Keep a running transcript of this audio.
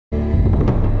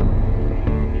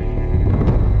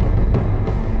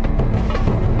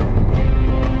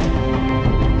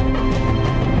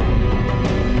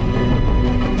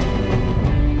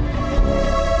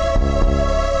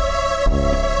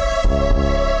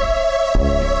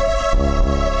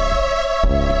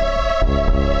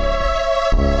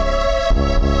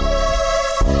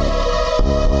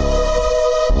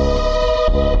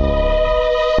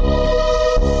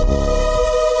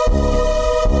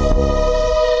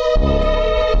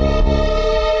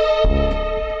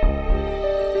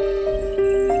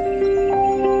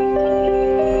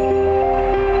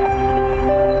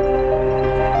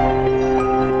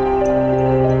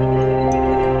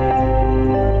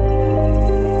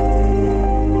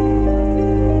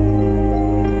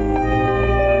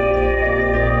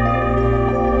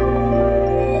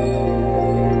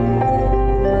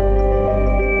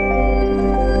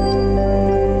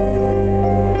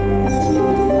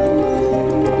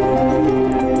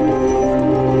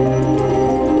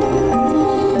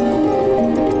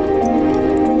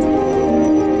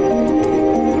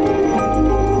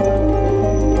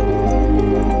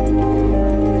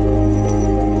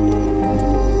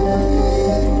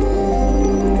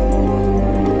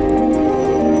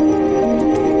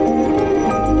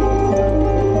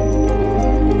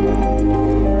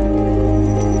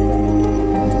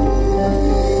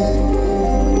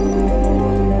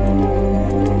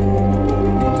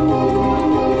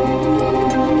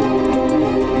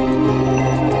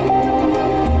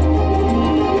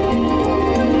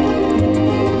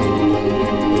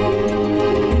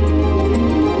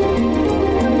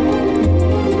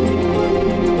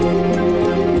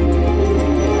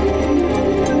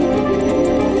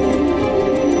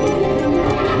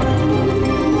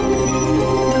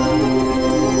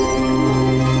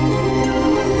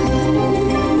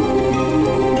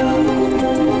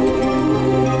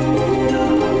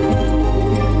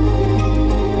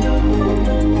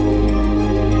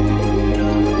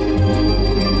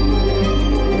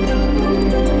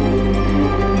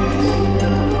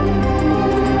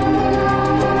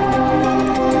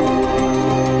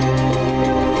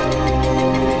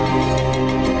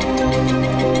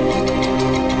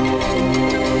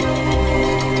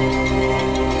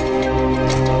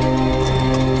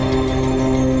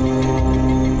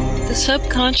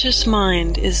subconscious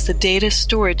mind is the data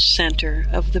storage center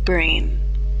of the brain.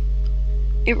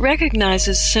 It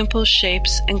recognizes simple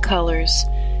shapes and colors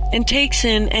and takes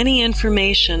in any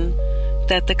information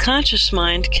that the conscious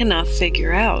mind cannot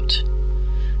figure out.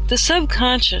 The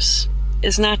subconscious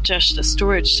is not just a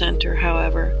storage center,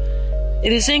 however.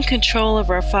 It is in control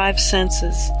of our five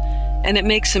senses, and it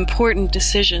makes important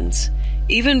decisions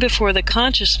even before the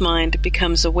conscious mind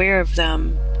becomes aware of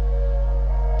them.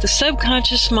 The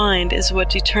subconscious mind is what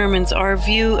determines our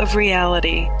view of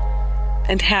reality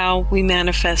and how we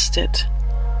manifest it.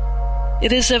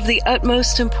 It is of the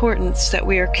utmost importance that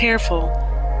we are careful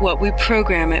what we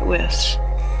program it with.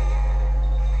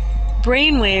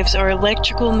 Brainwaves are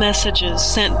electrical messages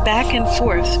sent back and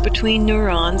forth between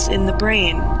neurons in the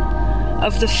brain.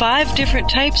 Of the 5 different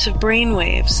types of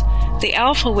brainwaves, the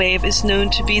alpha wave is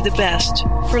known to be the best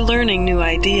for learning new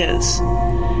ideas.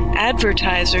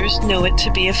 Advertisers know it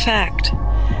to be a fact.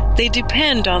 They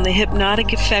depend on the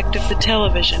hypnotic effect of the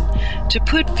television to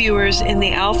put viewers in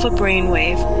the alpha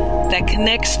brainwave that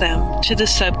connects them to the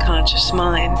subconscious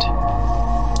mind.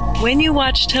 When you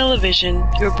watch television,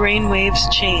 your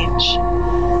brainwaves change.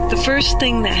 The first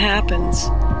thing that happens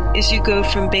is you go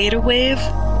from beta wave,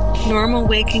 normal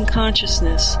waking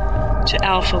consciousness, to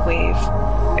alpha wave,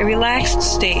 a relaxed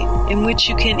state in which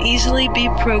you can easily be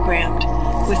programmed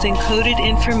with encoded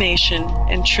information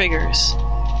and triggers.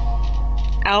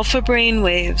 Alpha brain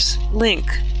waves link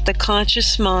the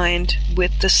conscious mind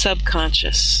with the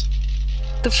subconscious.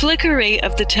 The flicker rate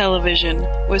of the television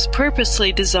was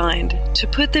purposely designed to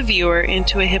put the viewer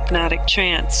into a hypnotic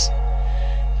trance.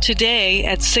 Today,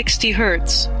 at 60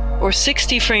 Hz, or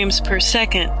 60 frames per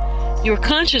second, your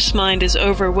conscious mind is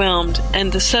overwhelmed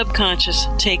and the subconscious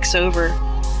takes over.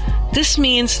 This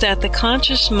means that the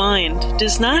conscious mind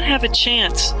does not have a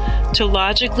chance to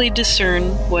logically discern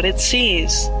what it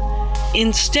sees.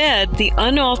 Instead, the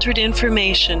unaltered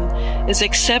information is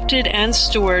accepted and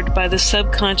stored by the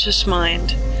subconscious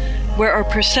mind, where our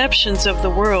perceptions of the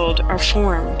world are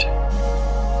formed.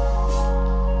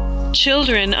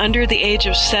 Children under the age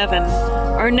of 7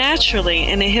 are naturally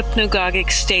in a hypnagogic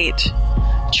state,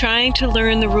 trying to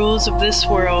learn the rules of this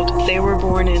world they were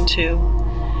born into.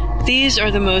 These are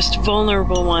the most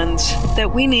vulnerable ones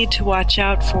that we need to watch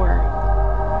out for.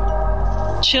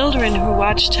 Children who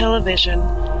watch television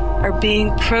are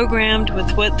being programmed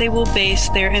with what they will base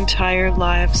their entire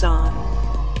lives on.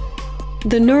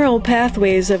 The neural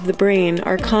pathways of the brain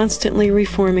are constantly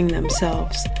reforming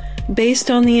themselves, based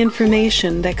on the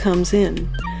information that comes in.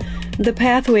 The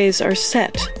pathways are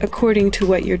set according to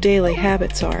what your daily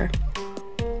habits are.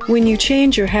 When you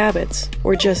change your habits,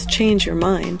 or just change your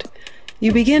mind,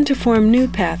 you begin to form new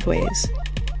pathways.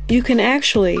 You can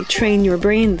actually train your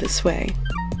brain this way.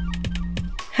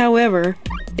 However,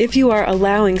 if you are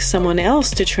allowing someone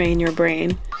else to train your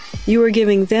brain, you are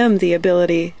giving them the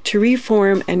ability to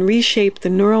reform and reshape the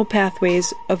neural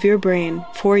pathways of your brain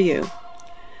for you.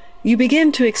 You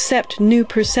begin to accept new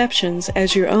perceptions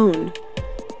as your own,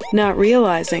 not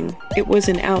realizing it was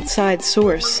an outside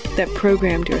source that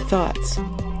programmed your thoughts.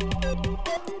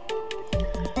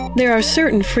 There are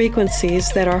certain frequencies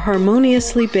that are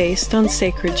harmoniously based on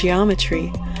sacred geometry.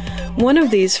 One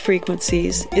of these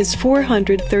frequencies is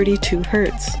 432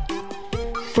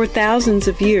 Hz. For thousands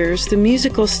of years, the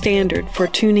musical standard for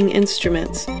tuning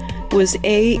instruments was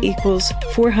A equals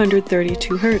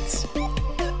 432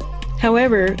 Hz.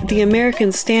 However, the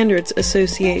American Standards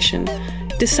Association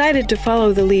decided to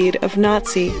follow the lead of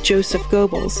Nazi Joseph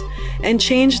Goebbels and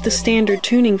changed the standard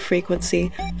tuning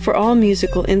frequency for all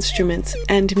musical instruments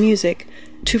and music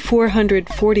to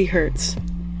 440 Hz.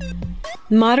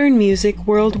 Modern music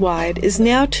worldwide is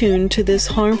now tuned to this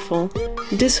harmful,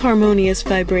 disharmonious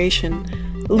vibration,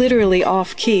 literally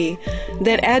off-key,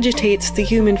 that agitates the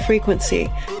human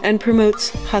frequency and promotes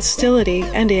hostility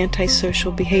and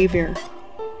antisocial behavior.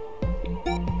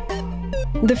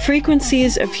 The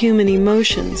frequencies of human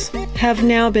emotions have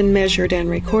now been measured and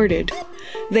recorded.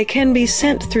 They can be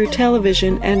sent through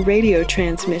television and radio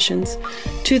transmissions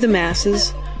to the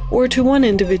masses or to one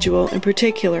individual in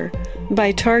particular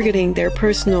by targeting their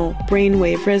personal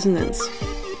brainwave resonance.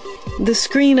 The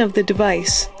screen of the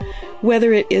device,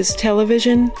 whether it is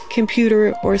television,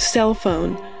 computer, or cell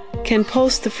phone, can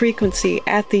pulse the frequency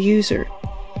at the user.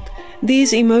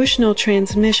 These emotional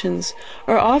transmissions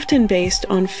are often based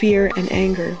on fear and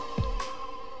anger.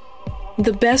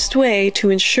 The best way to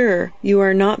ensure you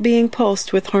are not being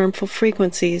pulsed with harmful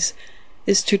frequencies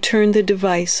is to turn the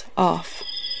device off.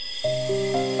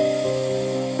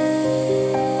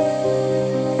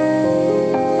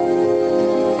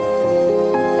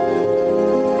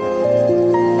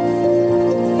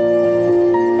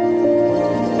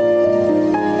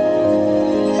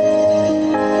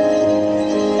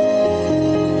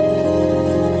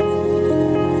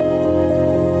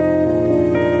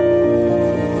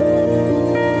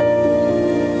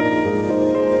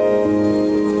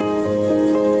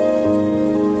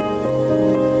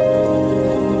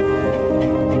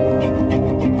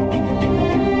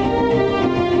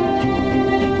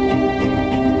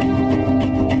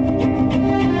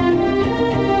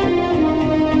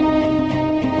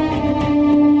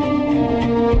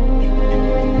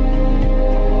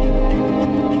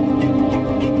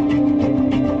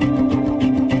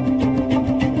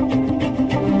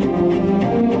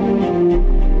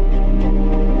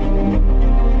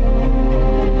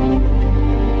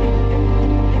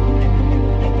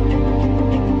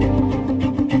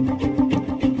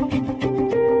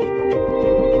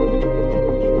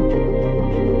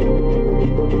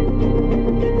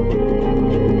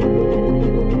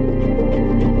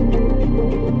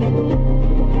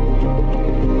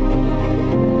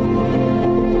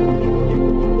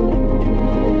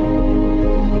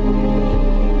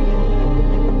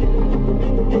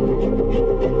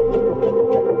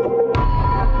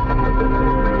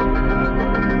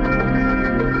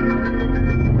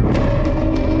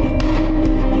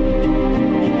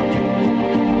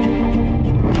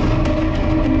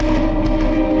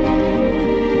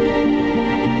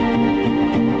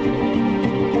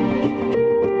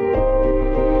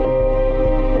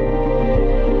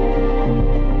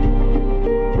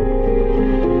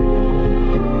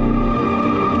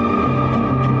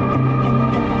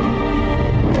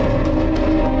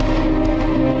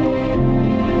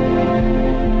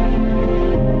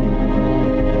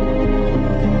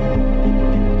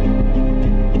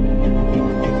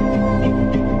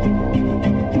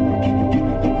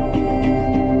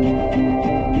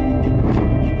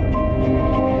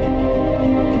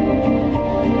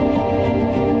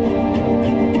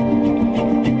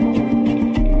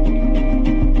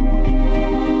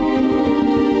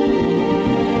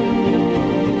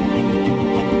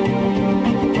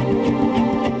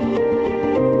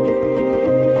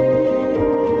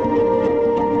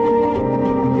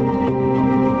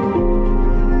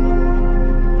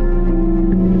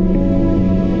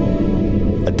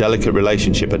 delicate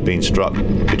relationship had been struck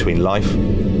between life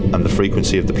and the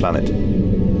frequency of the planet,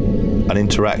 an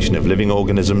interaction of living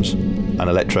organisms and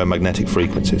electromagnetic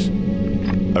frequencies,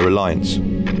 a reliance,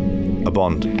 a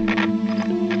bond.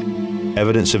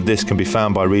 Evidence of this can be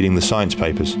found by reading the science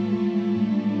papers,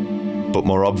 but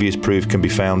more obvious proof can be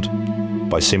found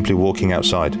by simply walking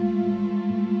outside.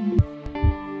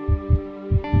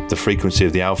 The frequency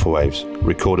of the alpha waves,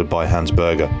 recorded by Hans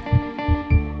Berger,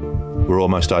 were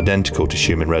almost identical to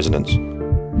Schumann resonance.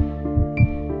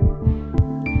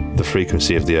 The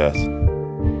frequency of the Earth.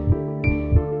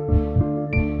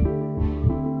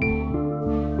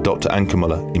 Dr.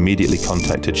 Ankermüller immediately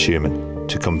contacted Schumann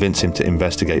to convince him to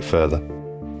investigate further.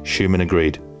 Schumann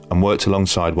agreed and worked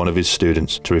alongside one of his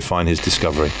students to refine his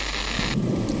discovery.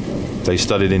 They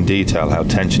studied in detail how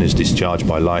tension is discharged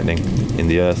by lightning in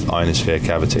the Earth ionosphere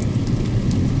cavity.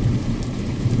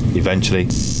 Eventually,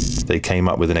 they came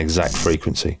up with an exact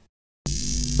frequency.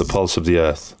 The pulse of the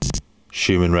Earth,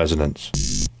 Schumann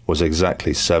resonance, was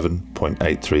exactly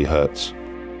 7.83 Hertz.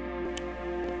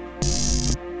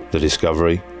 The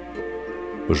discovery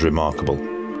was remarkable.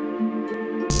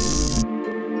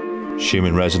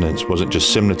 Schumann resonance wasn't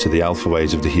just similar to the alpha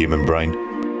waves of the human brain,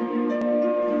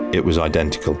 it was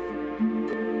identical.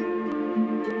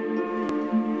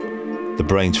 The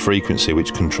brain's frequency,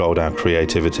 which controlled our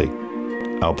creativity,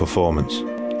 our performance,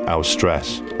 our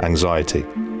stress, anxiety,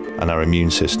 and our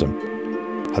immune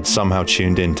system, had somehow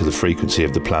tuned in to the frequency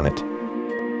of the planet.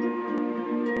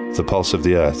 The pulse of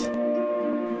the Earth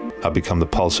had become the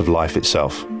pulse of life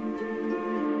itself.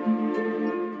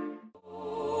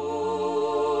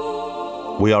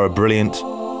 We are a brilliant,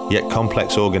 yet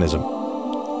complex organism.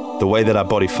 The way that our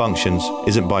body functions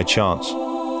isn't by chance,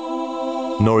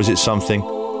 nor is it something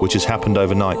which has happened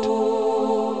overnight.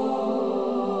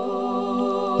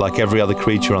 Like every other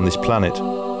creature on this planet,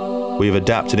 we have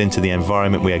adapted into the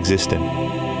environment we exist in.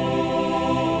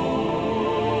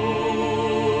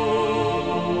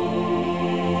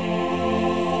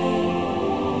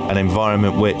 An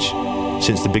environment which,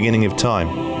 since the beginning of time,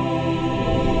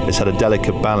 has had a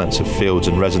delicate balance of fields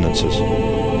and resonances.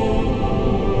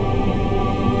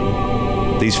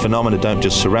 These phenomena don't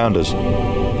just surround us,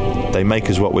 they make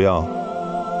us what we are.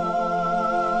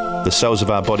 The cells of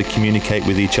our body communicate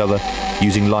with each other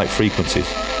using light frequencies.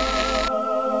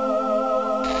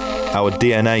 Our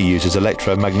DNA uses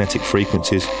electromagnetic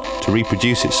frequencies to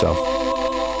reproduce itself.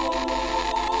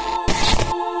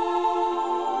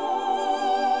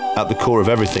 At the core of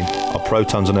everything are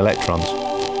protons and electrons,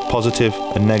 positive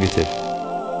and negative,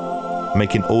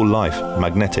 making all life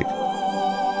magnetic.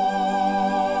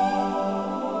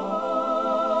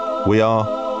 We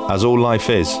are, as all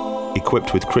life is,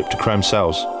 equipped with cryptochrome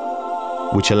cells,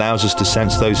 which allows us to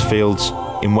sense those fields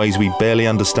in ways we barely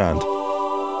understand.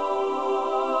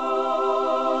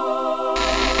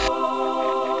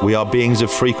 We are beings of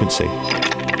frequency,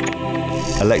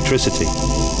 electricity,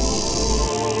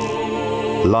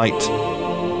 light,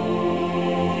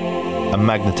 and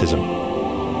magnetism.